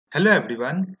Hello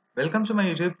everyone, welcome to my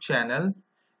YouTube channel.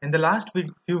 In the last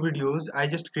few videos, I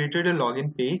just created a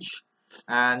login page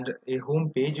and a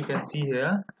home page you can see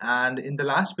here. And in the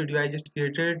last video, I just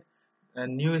created a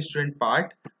new student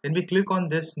part. When we click on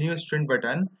this new student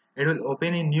button, it will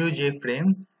open a new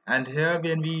JFrame. And here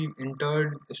when we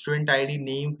entered student ID,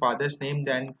 name, father's name,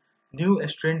 then new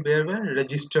student were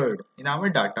registered in our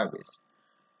database.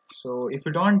 So if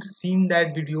you don't seen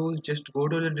that video, just go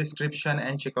to the description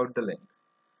and check out the link.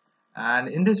 And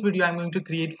in this video I'm going to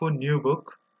create for new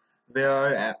book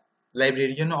where a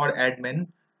librarian or admin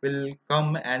will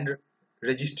come and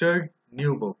register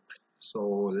new book. So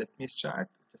let me start.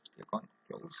 Just click on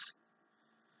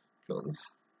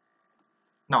close.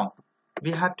 Now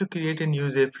we have to create a new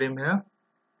JFrame here.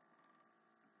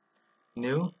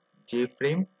 New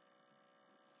JFrame.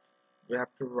 We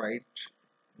have to write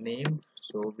name.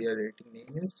 So we are writing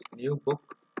name is new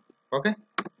book. Okay.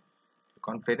 Click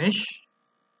on finish.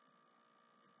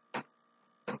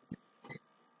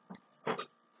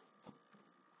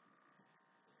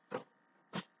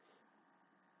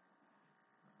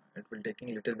 It will take a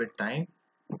little bit time.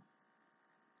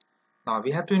 Now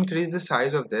we have to increase the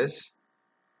size of this.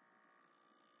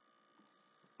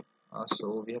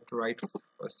 So we have to write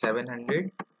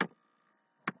 700,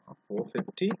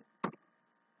 450.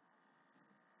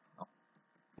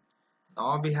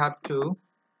 Now we have to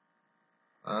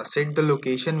set the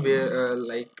location where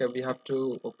we have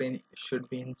to open should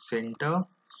be in center.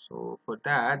 So for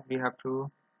that we have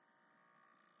to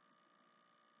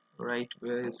write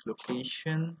where is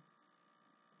location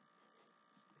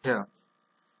here.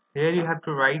 Here you have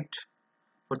to write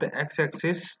for the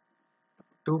x-axis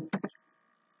to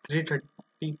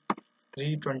 330,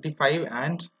 325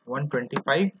 and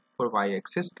 125 for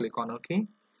y-axis. Click on OK.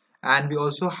 And we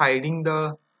also hiding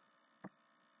the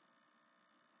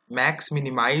max,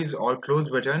 minimize or close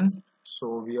button.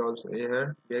 So we also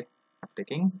here we are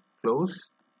taking close.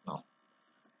 Now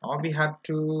we have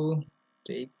to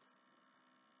take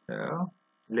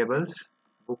labels,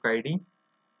 book ID,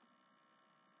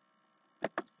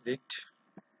 edit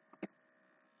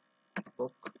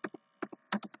book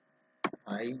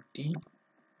ID.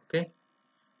 Okay,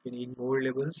 we need more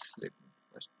labels. Let me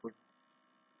first put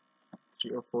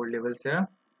 3 or 4 labels here.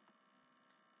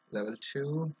 Level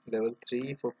 2, level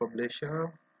 3 for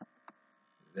publisher,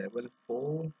 level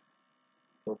 4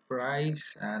 for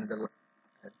price, and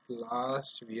at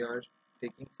last we are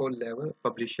taking for level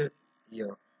publisher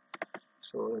year.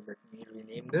 So let me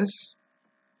rename this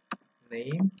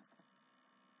name,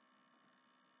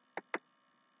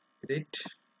 edit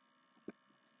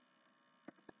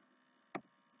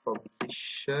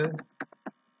publisher,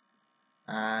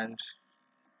 and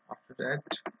after that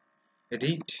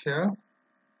edit here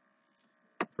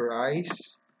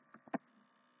price,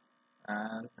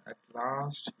 and at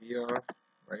last we are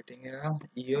writing here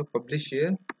year, publish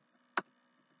year,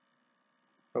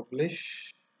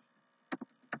 publish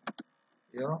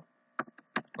year.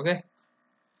 Okay,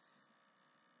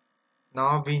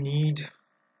 now we need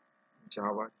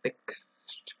Java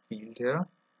text field here.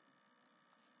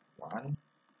 1,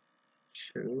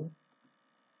 2,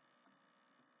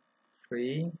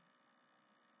 3,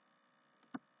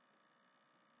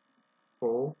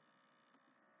 4,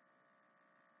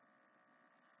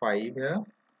 5 here.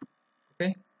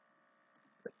 Okay,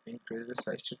 let me increase the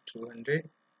size to 200.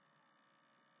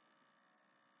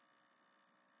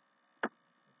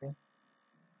 Okay,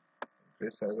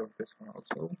 increase size of this one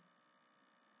also.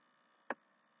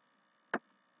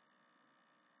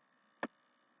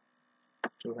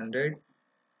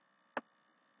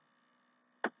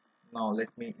 Now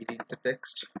let me edit the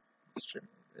text. Just remove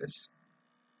this.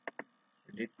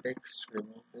 Edit text,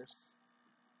 remove this.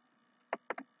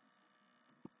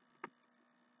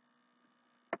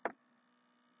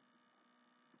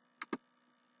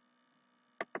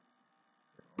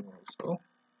 Also,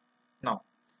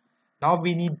 now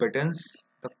we need buttons.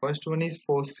 The first one is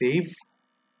for save.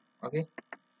 Okay,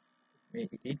 let me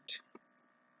edit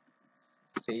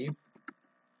save,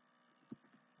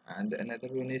 and another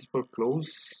one is for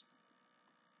close.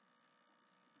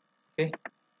 Okay,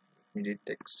 let me edit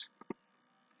text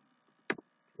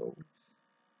close.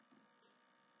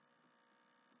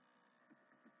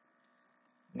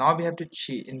 Now we have to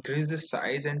increase the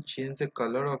size and change the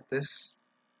color of this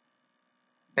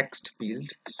text field.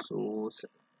 So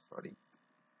sorry,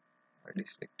 I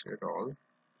deselected all.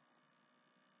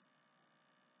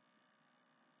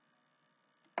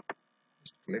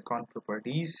 Just click on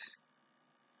properties,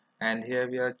 and here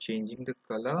we are changing the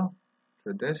color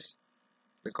to this.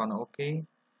 Click on OK,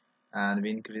 and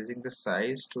we're increasing the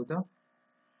size to the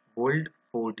bold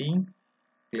 14.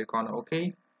 Click on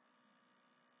OK.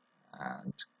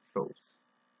 and close.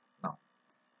 Now,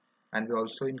 and we're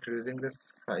also increasing the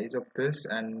size of this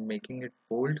and making it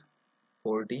bold,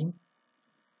 14.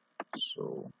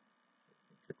 So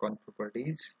click on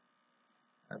properties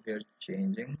and we are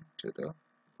changing to the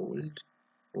bold,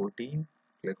 14.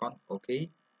 Click on OK,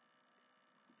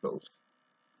 close.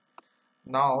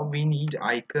 Now we need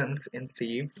icons in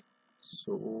Save,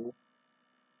 so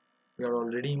we are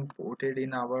already imported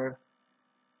in our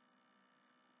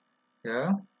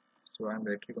here, so I'm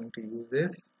directly going to use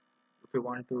this. If you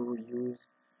want to use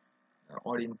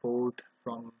or import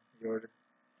from your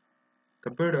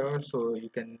computer, so you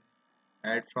can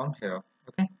add from here.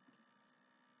 Okay,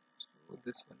 so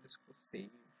this one is for save.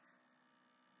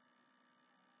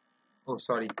 Oh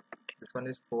sorry, this one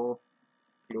is for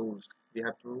closed. We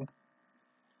have to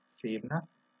save now.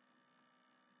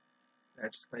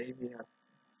 That's why we have,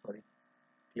 sorry,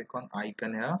 click on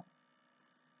icon here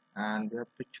and we have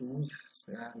to choose,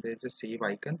 there's a save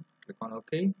icon. Click on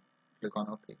OK, click on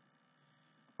OK.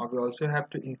 Now we also have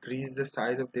to increase the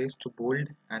size of this to bold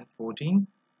and 14,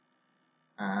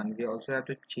 and we also have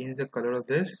to change the color of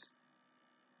this.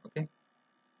 Okay,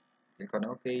 click on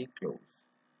OK, close.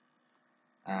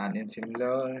 And in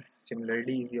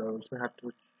similarly we also have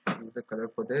to choose the color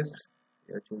for this.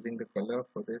 We are choosing the color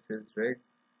for this is red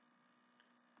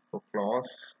for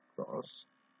cross.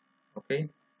 Okay,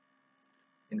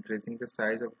 increasing the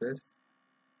size of this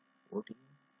 14.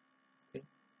 Okay,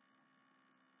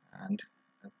 and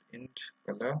int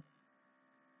color,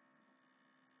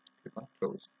 click on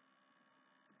close.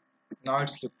 Now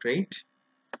it's look great.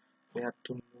 We have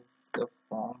to move the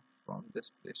form from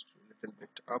this place to a little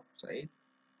bit upside.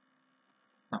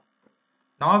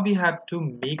 Now we have to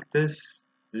make this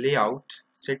layout,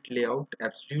 set layout,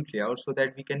 absolute layout, so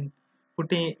that we can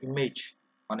put an image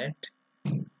on it.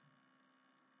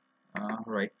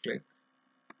 Right click,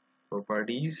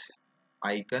 properties,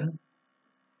 icon,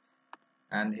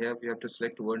 and here we have to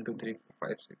select 1 2 3 4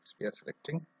 5 6. We are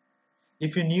selecting.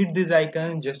 If you need this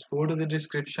icon, just go to the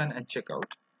description and check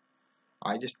out.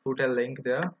 I just put a link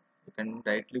there. You can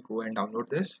directly go and download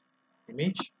this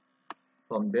image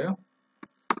from there.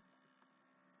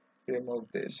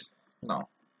 Remove this. Now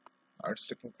it's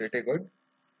looking pretty good.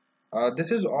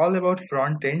 This is all about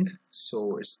front end,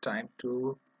 so it's time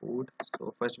to code.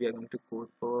 So first we are going to code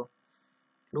for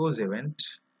close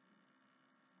event.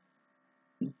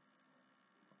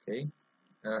 Okay,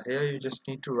 here you just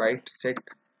need to write set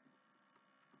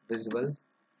visible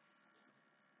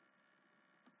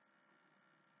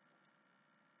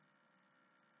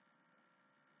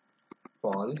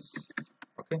false.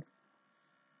 Okay,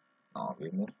 now we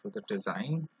move to the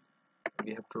design.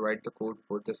 We have to write the code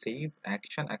for the save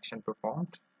action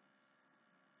performed.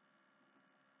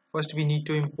 First we need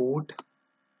to import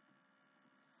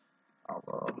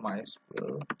our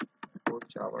MySQL, import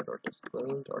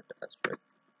java.sql.abstract.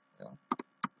 Yeah.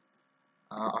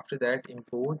 After that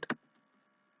import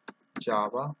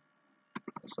Java.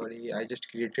 Sorry, I just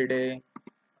created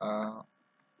a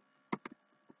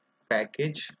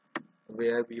package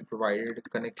where we provided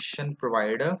connection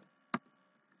provider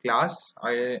class.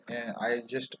 I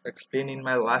just explained in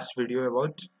my last video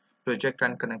about project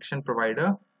and connection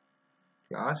provider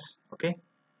class. Okay,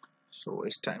 so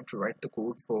it's time to write the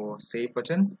code for save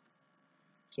button.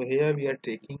 So here we are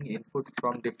taking input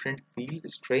from different field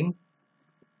string.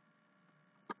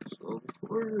 So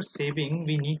before saving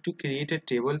we need to create a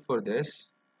table for this.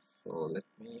 So let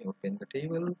me open the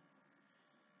table.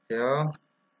 Here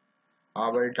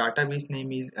our database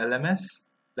name is LMS,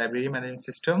 library management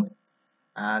system,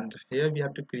 and here we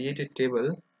have to create a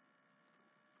table.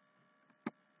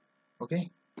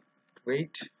 Okay,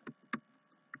 create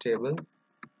table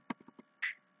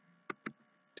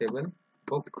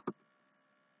book.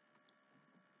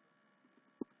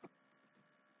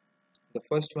 The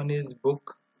first one is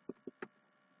book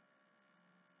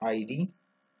ID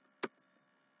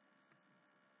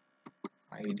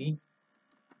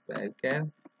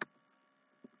varchar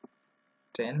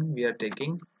 10 we are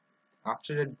taking.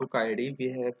 After that book ID we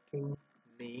have to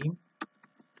name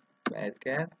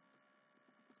varchar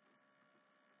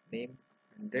name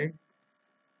 100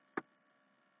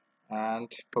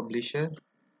 and publisher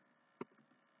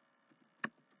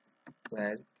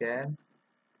varchar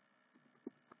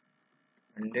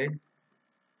 100.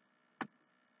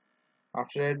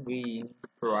 After that we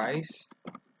price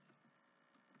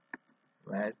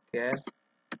varchar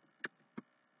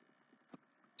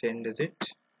 10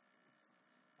 digit,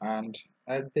 and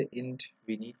at the end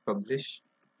we need publisher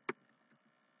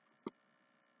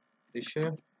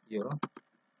here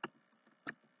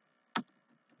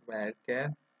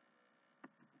varchar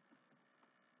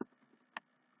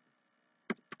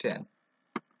 10.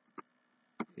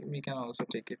 we can also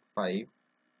take it 5.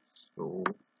 So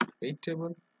weight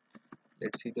table,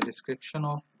 let's see the description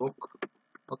of book.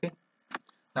 Okay,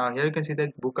 now here you can see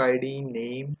that book ID,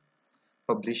 name,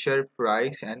 publisher,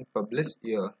 price, and published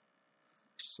year.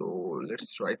 So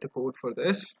let's write the code for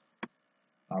this.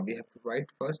 Now we have to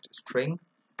write first string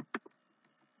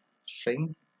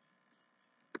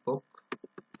book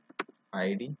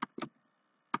ID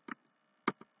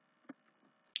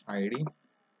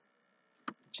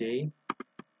j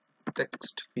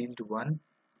text field 1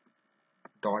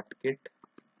 dot get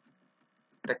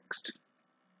text.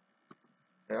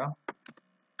 Yeah,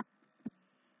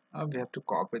 we have to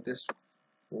copy this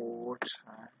 4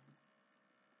 times.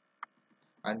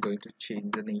 I'm going to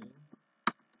change the name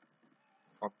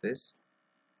of this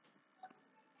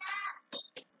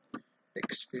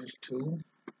text field 2,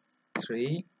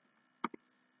 3,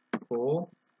 4,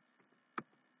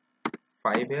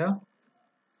 5 here,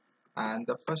 and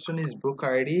the first one is book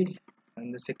ID,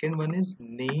 and the second one is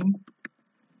name,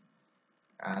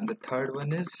 and the third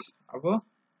one is our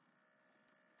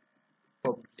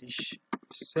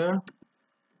publisher,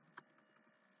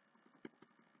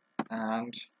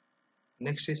 and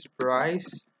next is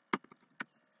price,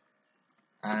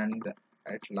 and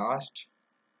at last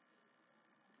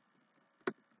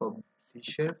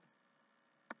publisher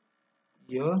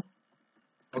year.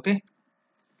 Okay,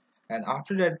 and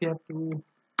after that we have to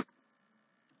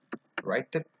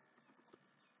write the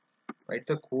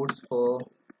codes for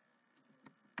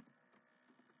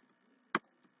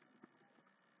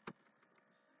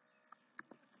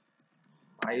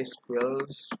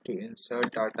MySQLs to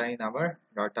insert data in our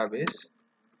database.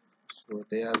 So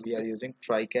there we are using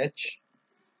try catch.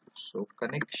 So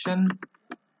connection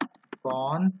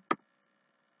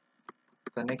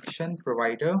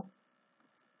provider.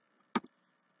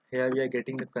 Here we are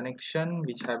getting the connection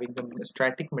which having the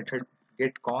static method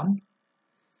getCon.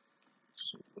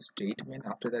 So statement,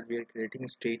 after that we are creating a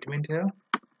statement here,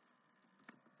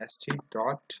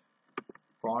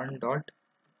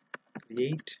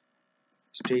 st.con.create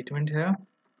statement here,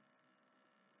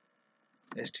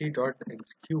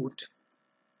 st.execute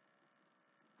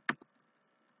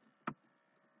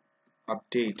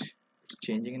update. It's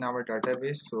changing in our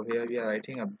database, so here we are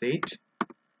writing update.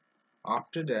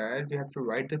 After that we have to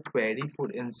write the query for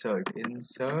insert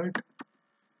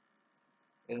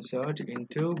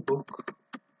into book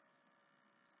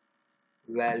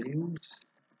values.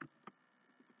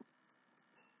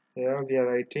 Here we are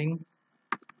writing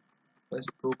first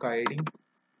book ID.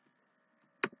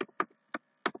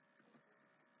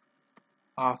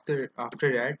 After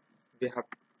that we have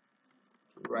to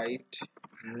write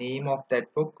name of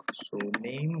that book, so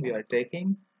name we are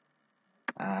taking,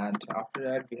 and after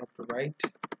that we have to write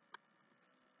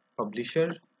publisher.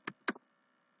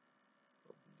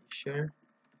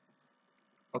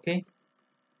 Okay,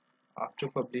 after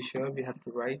publisher we have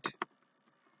to write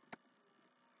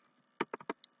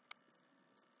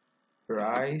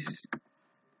price,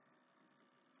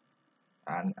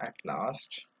 and at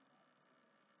last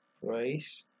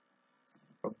price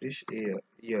publisher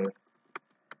year.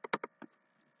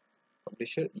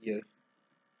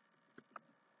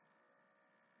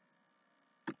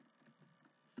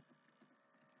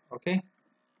 Okay,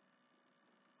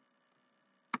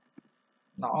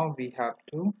 now we have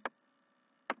to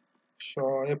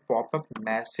show a pop-up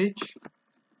message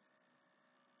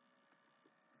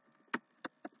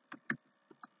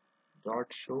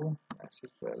dot show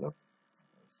message develop.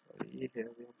 Sorry, here we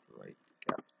have to write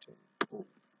capital O.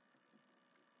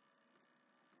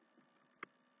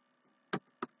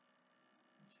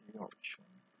 G option.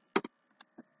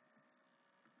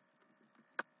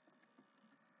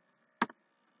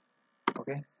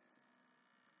 Okay,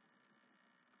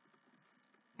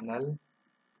 null.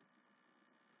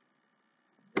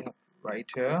 We have to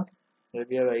write here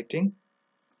we are writing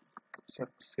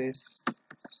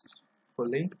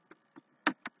successfully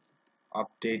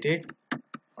updated.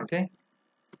 Okay,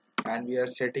 and we are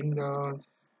setting the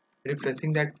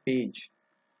refreshing that page.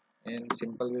 In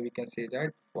simple way we can say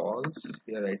that false.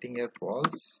 We are writing here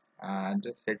false, and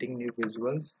setting new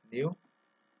visuals, new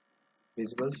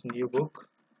book,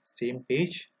 same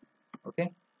page.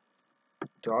 Okay,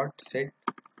 dot set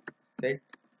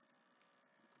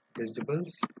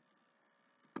visibles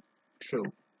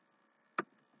true.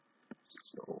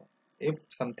 So if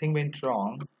something went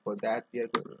wrong, for that we are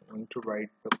going to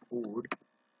write the code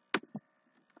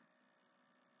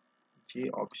j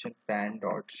option pan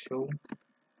dot show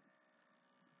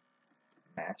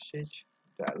message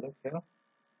dialog here.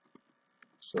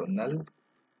 So null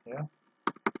here,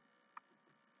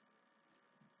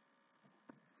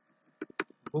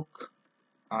 book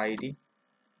ID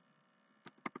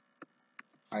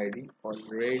ID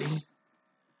already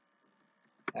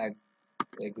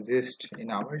exist in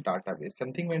our database.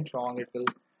 Something went wrong, it will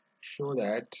show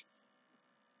that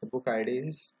the book ID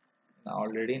is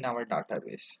already in our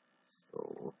database.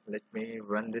 So let me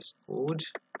run this code,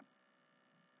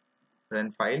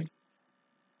 run file.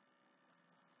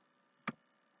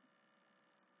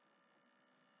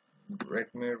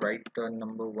 Let me write the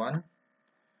number 1.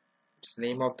 It's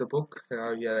name of the book.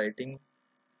 Here we are writing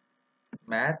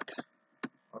math,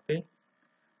 okay,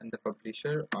 and the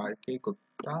publisher R.K.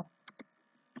 Gupta.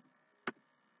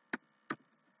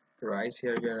 Price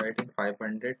here we are writing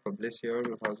 500, published year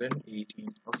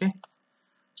 2018, okay.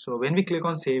 So when we click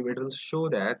on save, it will show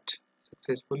that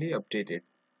successfully updated,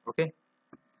 okay.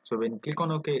 So when click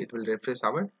on OK, it will refresh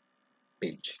our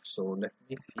page. So let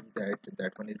me see that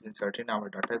that one is inserted in our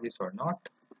database or not.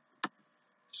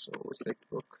 So select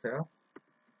book here.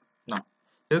 Now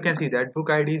you can see that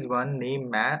book ID is 1,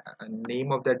 name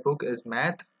of that book is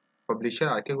math, publisher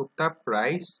R.K. Gupta,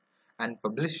 price and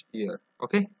published year,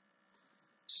 okay.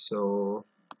 So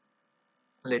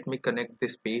let me connect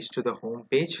this page to the home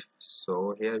page.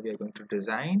 So here we are going to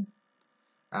design,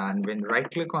 and when right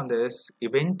click on this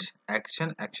event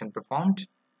action performed,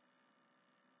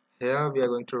 here we are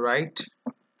going to write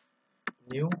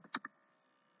new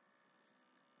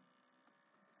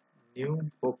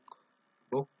book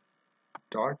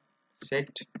dot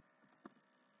set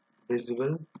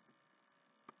visible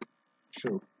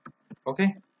true,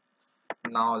 okay.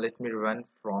 Now let me run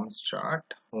from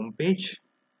start home page.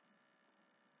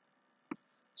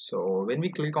 So when we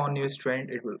click on new student,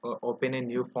 it will open a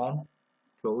new form,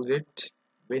 close it.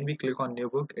 When we click on new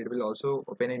book, it will also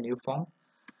open a new form.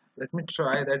 Let me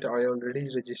try that. I already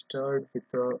registered with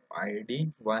the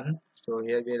ID 1. So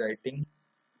here we are writing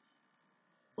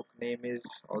book name is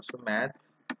also math,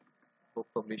 book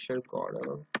publisher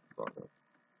Gaurav,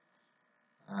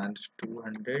 and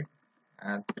 200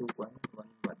 and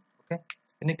 2111, okay.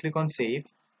 When you click on save,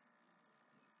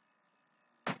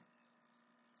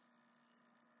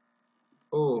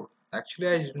 oh actually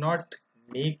I did not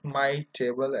make my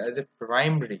table as a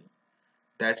primary,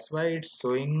 that's why it's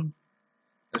showing,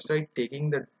 that's why taking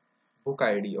the book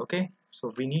ID, okay.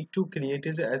 So we need to create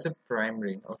it as a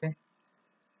primary, okay,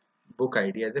 book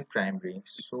ID as a primary.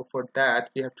 So for that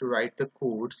we have to write the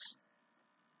codes,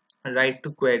 write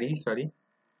to query, sorry.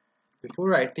 Before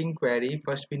writing query,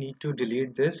 first we need to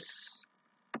delete this,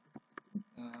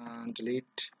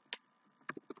 delete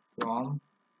from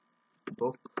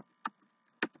book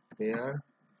where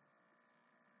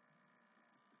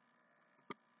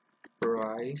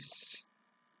price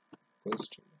equals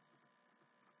to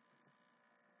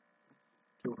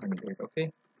 200,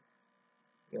 okay.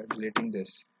 We are deleting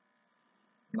this.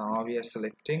 Now we are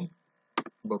selecting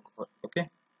book, okay.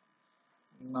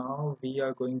 Now we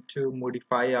are going to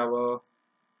modify our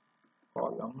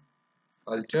column,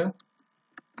 alter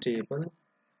table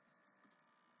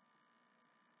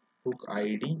book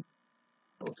ID,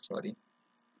 oh sorry,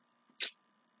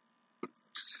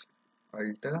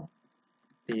 alter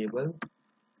table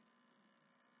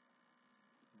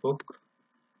book,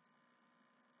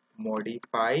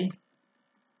 modify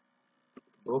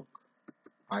book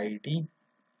ID.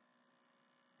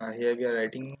 Here we are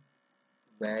writing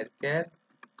varchar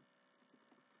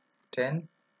 10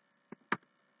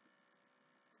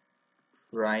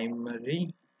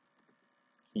 primary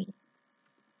key.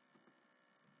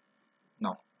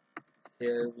 Now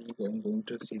here we are going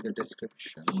to see the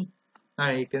description. Now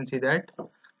you can see that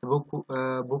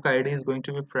the book ID is going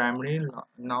to be primary.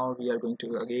 Now we are going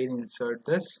to again insert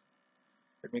this.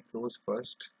 Let me close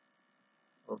first.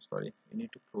 Oh sorry, we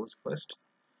need to close first.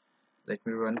 Let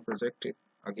me run project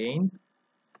again.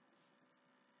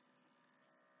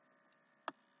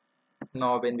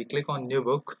 Now when we click on new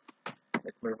book,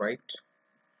 let me write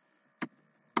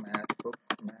math book,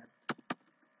 math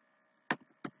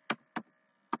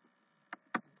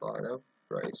Gaurav,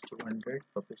 price 200,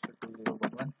 publisher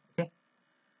 2011, okay.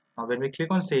 Now when we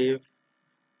click on save,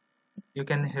 you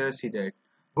can here see that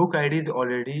book IDs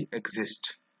already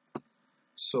exist,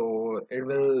 so it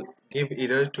will give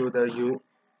error to the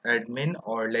admin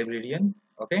or librarian,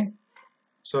 okay.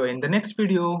 So in the next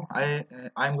video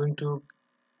I'm going to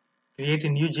create a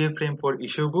new JFrame for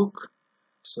issue book.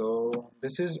 So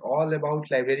this is all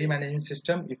about library management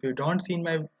system. If you don't see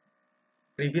my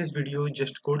previous video,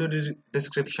 just go to the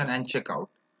description and check out.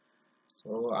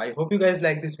 So I hope you guys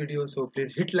like this video, so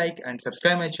please hit like and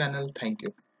subscribe my channel. Thank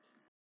you.